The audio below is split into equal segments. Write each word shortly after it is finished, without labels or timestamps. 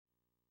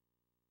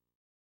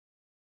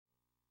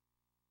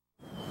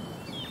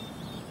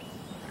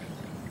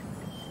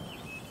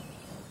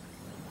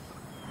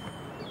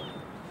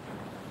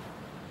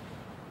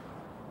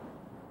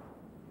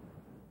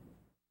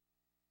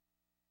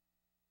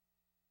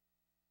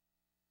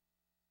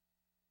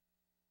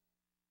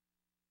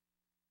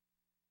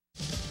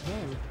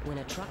when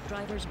a truck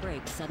driver's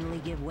brakes suddenly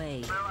give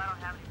way. Well, I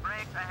don't have any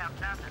brakes. I have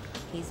nothing.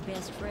 His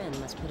best friend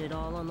must put it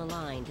all on the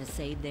line to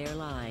save their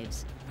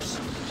lives.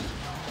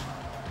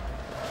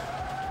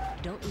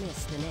 Don't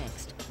miss the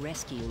next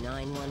Rescue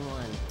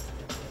 911.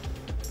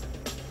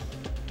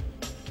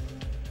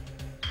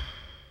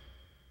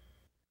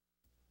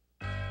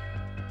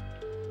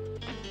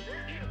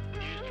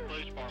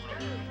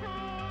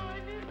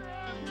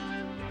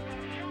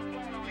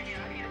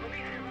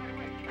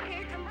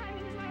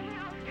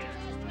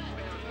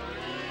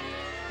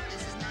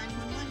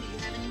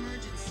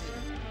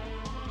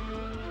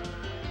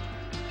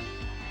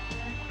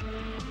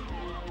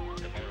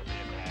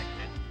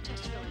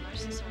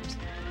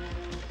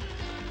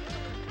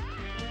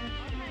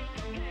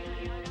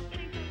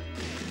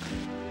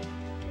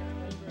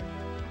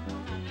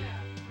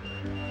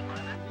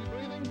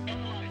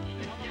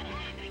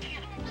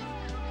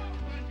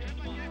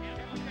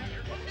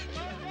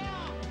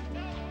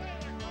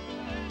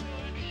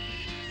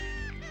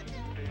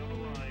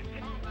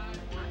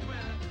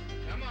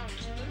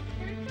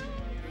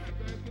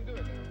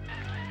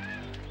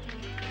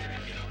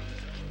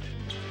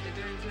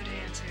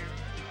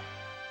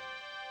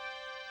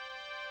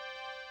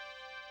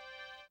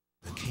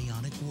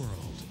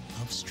 World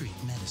of street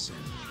medicine.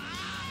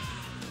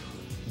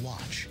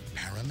 Watch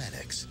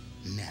Paramedics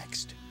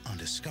next on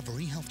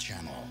Discovery Health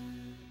Channel.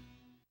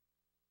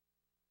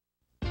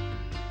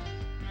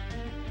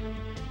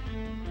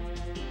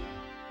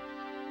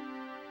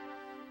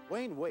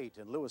 Wayne Waite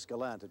and Louis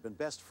Gallant had been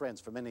best friends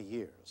for many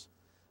years.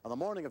 On the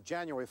morning of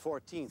January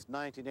 14th,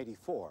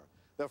 1984,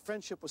 their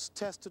friendship was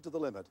tested to the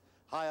limit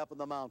high up in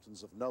the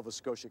mountains of Nova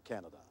Scotia,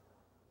 Canada.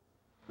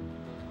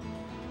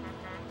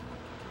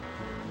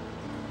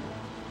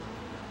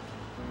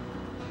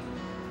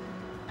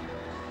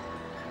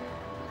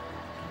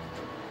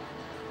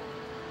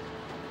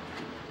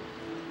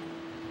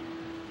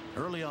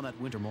 Early on that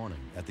winter morning,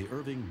 at the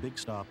Irving Big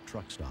Stop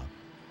truck stop,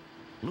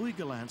 Louis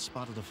Gallant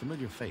spotted a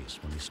familiar face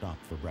when he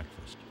stopped for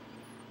breakfast.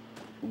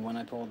 When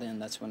I pulled in,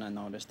 that's when I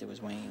noticed it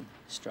was Wayne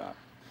Struck.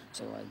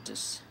 So I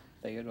just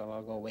figured, well,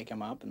 I'll go wake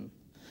him up and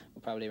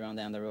we'll probably run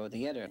down the road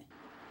together.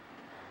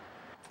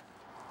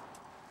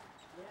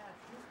 Yeah,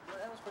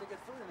 that was pretty good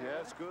food in there.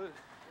 Yeah, it's good.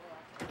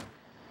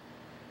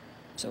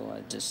 So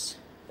I just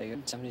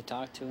figured somebody to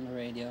talk to on the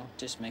radio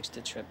just makes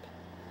the trip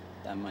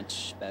that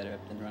much better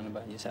than running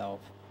by yourself.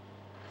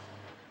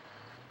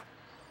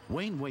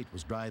 Wayne Waite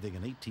was driving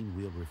an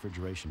 18-wheel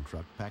refrigeration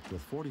truck packed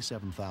with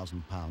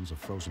 47,000 pounds of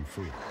frozen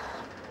food.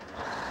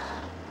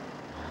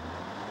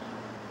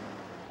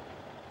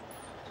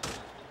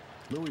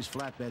 Louis'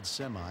 flatbed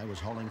semi was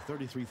hauling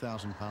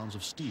 33,000 pounds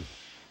of steel.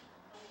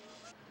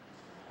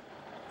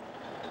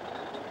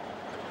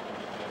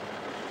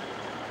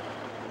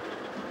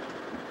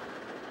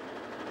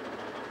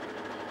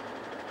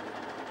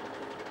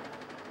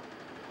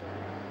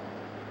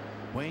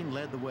 Wayne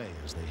led the way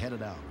as they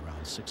headed out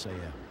around 6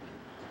 a.m.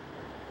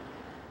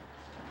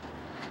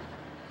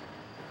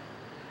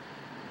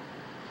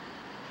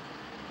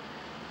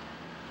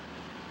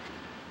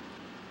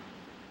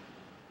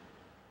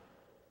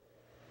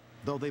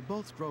 Though they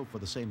both drove for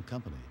the same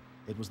company,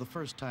 it was the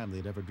first time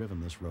they'd ever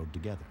driven this road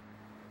together.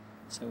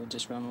 So we'll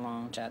just run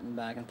along, chatting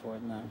back and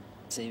forth now.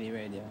 CB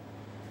radio.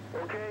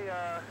 Okay,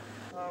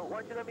 why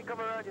don't you let me come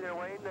around you there,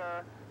 Wayne?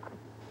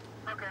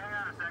 Okay, hang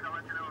on a sec. I'll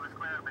let you know if it's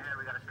clear up ahead.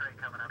 We got a straight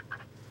coming up.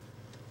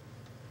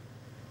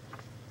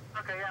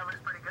 Okay, yeah, it looks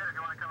pretty good. If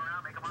you want to come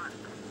around, make them on.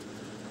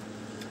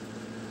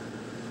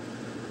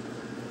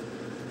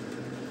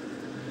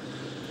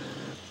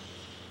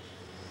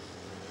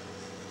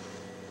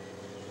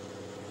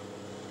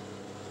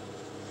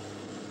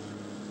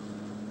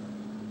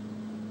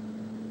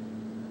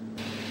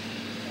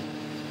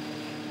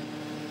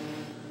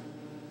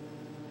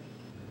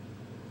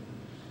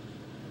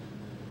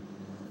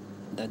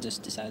 I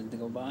just decided to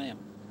go by him.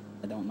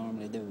 I don't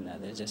normally do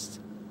that. It's just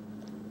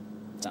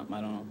something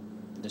I don't know.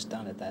 Just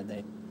done it that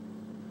day.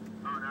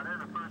 Oh, now there's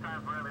the first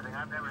time for everything.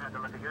 I've never had to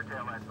look at your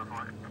taillights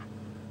before.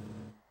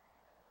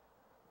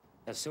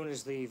 As soon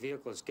as the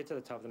vehicles get to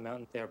the top of the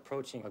mountain, they're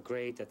approaching a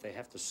grade that they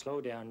have to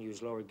slow down,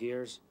 use lower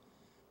gears.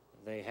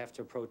 They have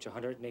to approach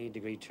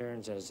 180-degree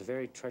turns, and it's a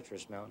very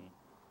treacherous mountain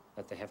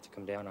that they have to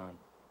come down on.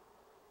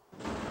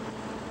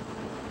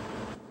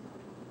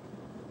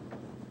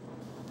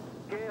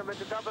 Okay, I'm at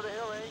the top of the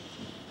hill, eh?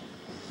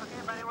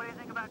 Okay, buddy, what do you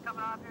think about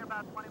coming off here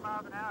about 20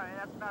 miles an hour? Eh?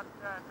 That's about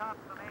top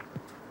for me.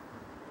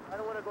 I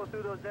don't want to go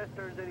through those death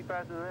turns any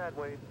faster than that,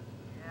 Wayne.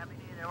 Yeah, me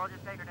neither. We'll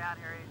just take her down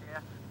here easy,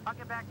 yeah? I'll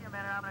get back to you in a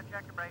minute. I'm going to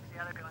check the brakes, see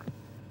how they're doing.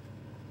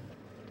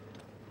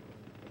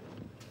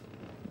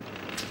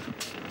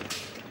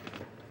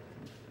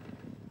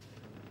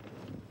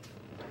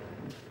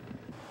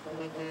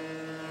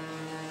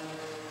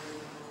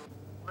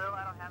 Lou,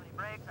 I don't have any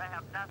brakes. I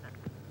have nothing.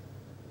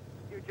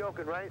 You're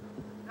joking, right?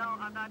 No,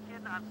 I'm not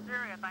kidding. I'm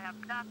serious. I have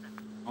nothing.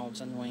 All of a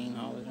sudden, Wayne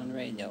hollered on the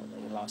radio that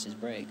he lost his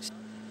brakes.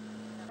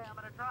 Okay, I'm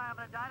going to try. I'm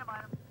going to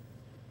dynamite him.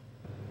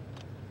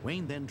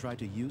 Wayne then tried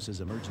to use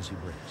his emergency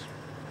brakes.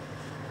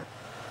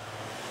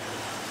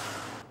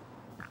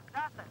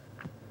 Nothing.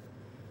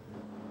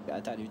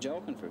 thought he was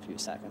joking for a few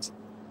seconds.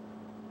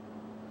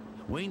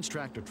 Wayne's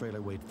tractor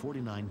trailer weighed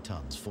 49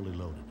 tons, fully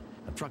loaded.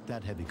 A truck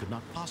that heavy could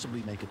not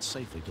possibly make it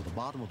safely to the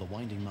bottom of the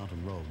winding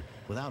mountain road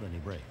without any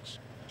brakes.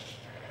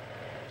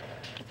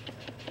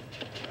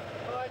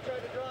 Oh, I tried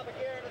to drop a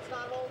gear and it's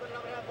not holding, and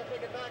I'm gonna have to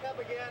pick it back up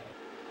again.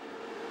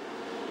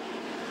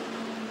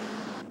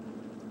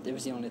 It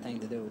was the only thing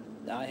to do.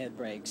 I had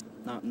brakes,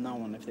 not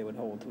knowing if they would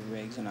hold through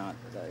rigs or not.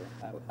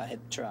 I had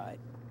tried.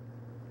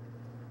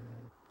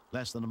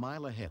 Less than a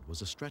mile ahead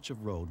was a stretch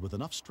of road with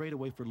enough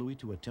straightaway for Louis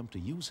to attempt to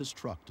use his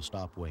truck to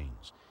stop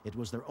Wayne's. It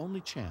was their only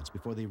chance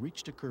before they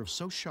reached a curve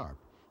so sharp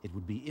it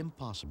would be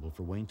impossible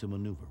for Wayne to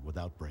maneuver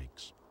without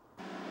brakes.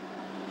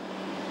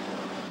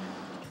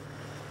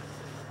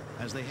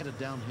 As they headed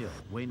downhill,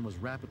 Wayne was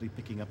rapidly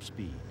picking up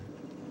speed.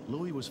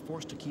 Louis was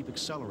forced to keep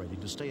accelerating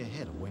to stay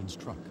ahead of Wayne's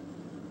truck.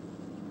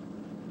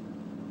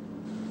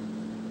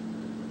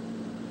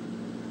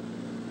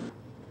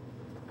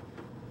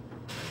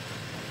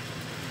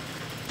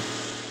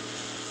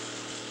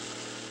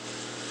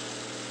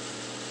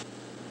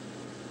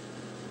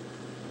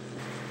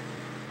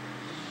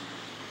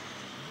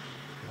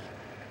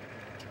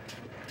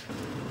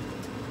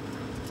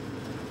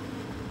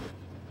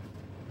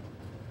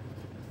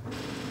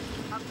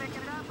 I'm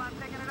picking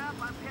it up,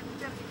 I'm hitting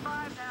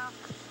 55 now.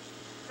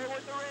 Stay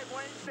with the rig,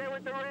 Wayne, stay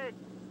with the rig.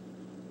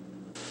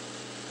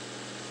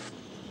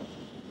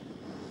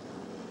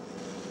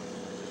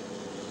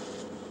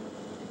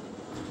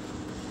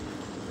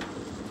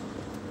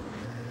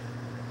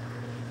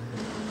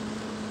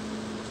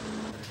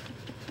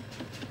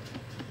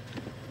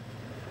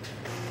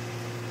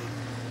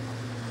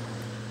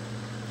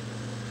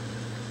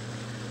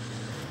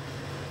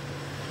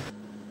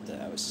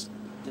 I was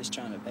just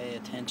trying to pay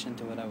attention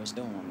to what I was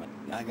doing.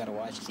 I got to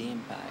watch the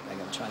impact. I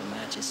got to try to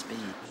match his speed.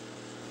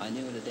 I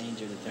knew the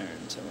danger of the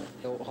turn,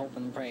 so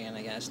hoping and praying,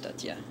 I guess,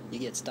 that, yeah, you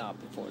get stopped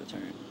before the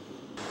turn.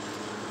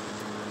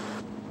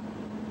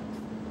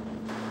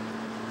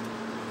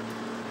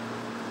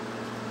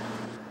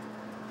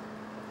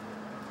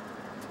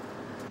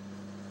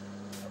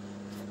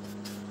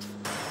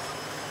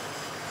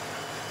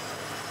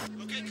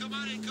 Okay, come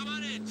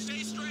on in,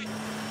 stay straight.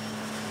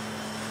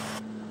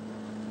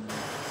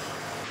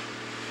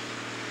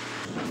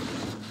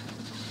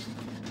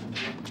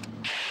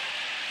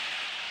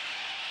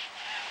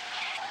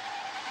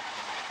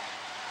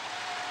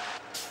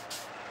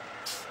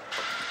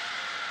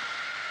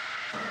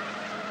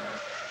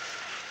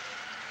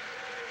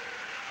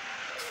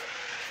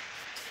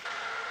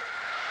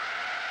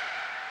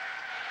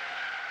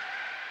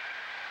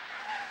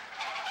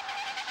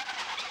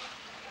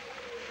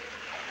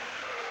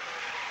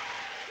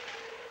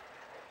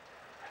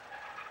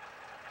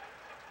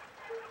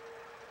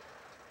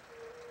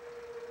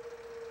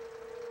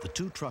 The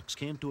two trucks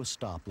came to a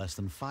stop less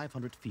than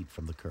 500 feet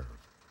from the curve.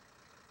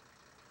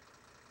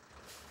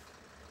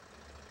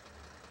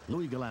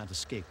 Louis Gallant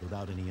escaped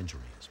without any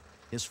injuries.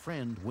 His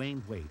friend,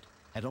 Wayne Waite,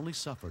 had only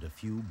suffered a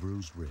few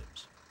bruised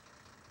ribs.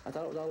 I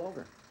thought it was all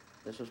over.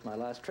 This was my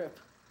last trip.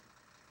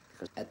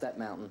 Because at that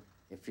mountain,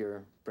 if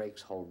your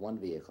brakes hold one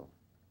vehicle,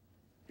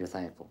 you're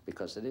thankful,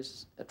 because it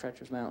is a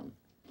treacherous mountain.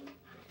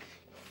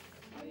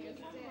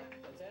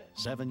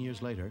 7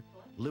 years later,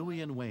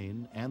 Louis and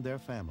Wayne and their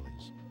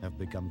families have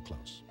become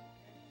close.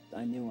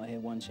 I knew I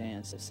had one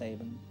chance to save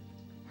him,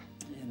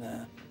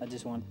 and I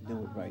just wanted to do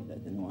it right. I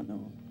didn't want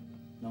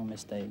no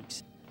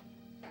mistakes.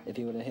 If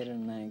he would have hit it at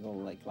an angle,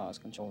 like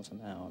lost control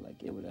somehow,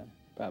 like it would have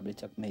probably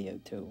took me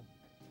out too.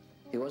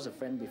 He was a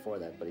friend before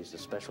that, but he's a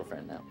special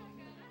friend now.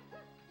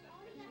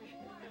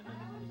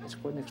 It's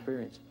quite an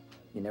experience.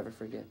 You never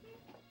forget.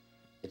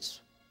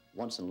 It's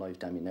once in a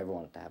lifetime. You never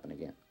want it to happen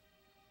again.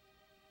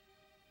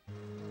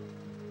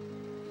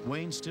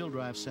 Wayne still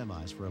drives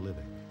semis for a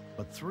living,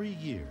 but 3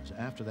 years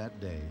after that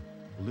day,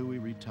 Louis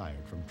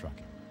retired from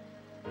trucking.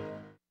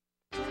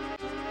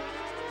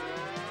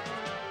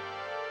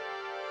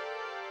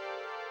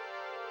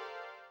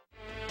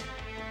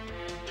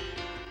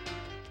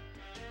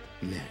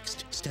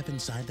 Next, step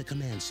inside the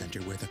command center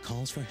where the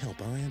calls for help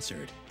are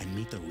answered and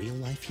meet the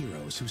real-life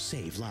heroes who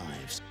save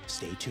lives.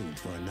 Stay tuned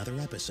for another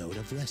episode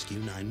of Rescue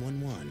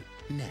 911,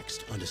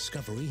 next on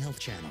Discovery Health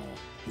Channel.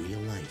 Real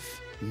life,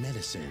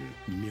 medicine,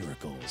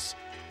 miracles.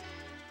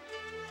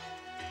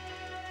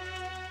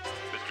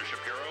 Mr.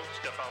 Shapiro,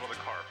 step out of the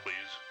car.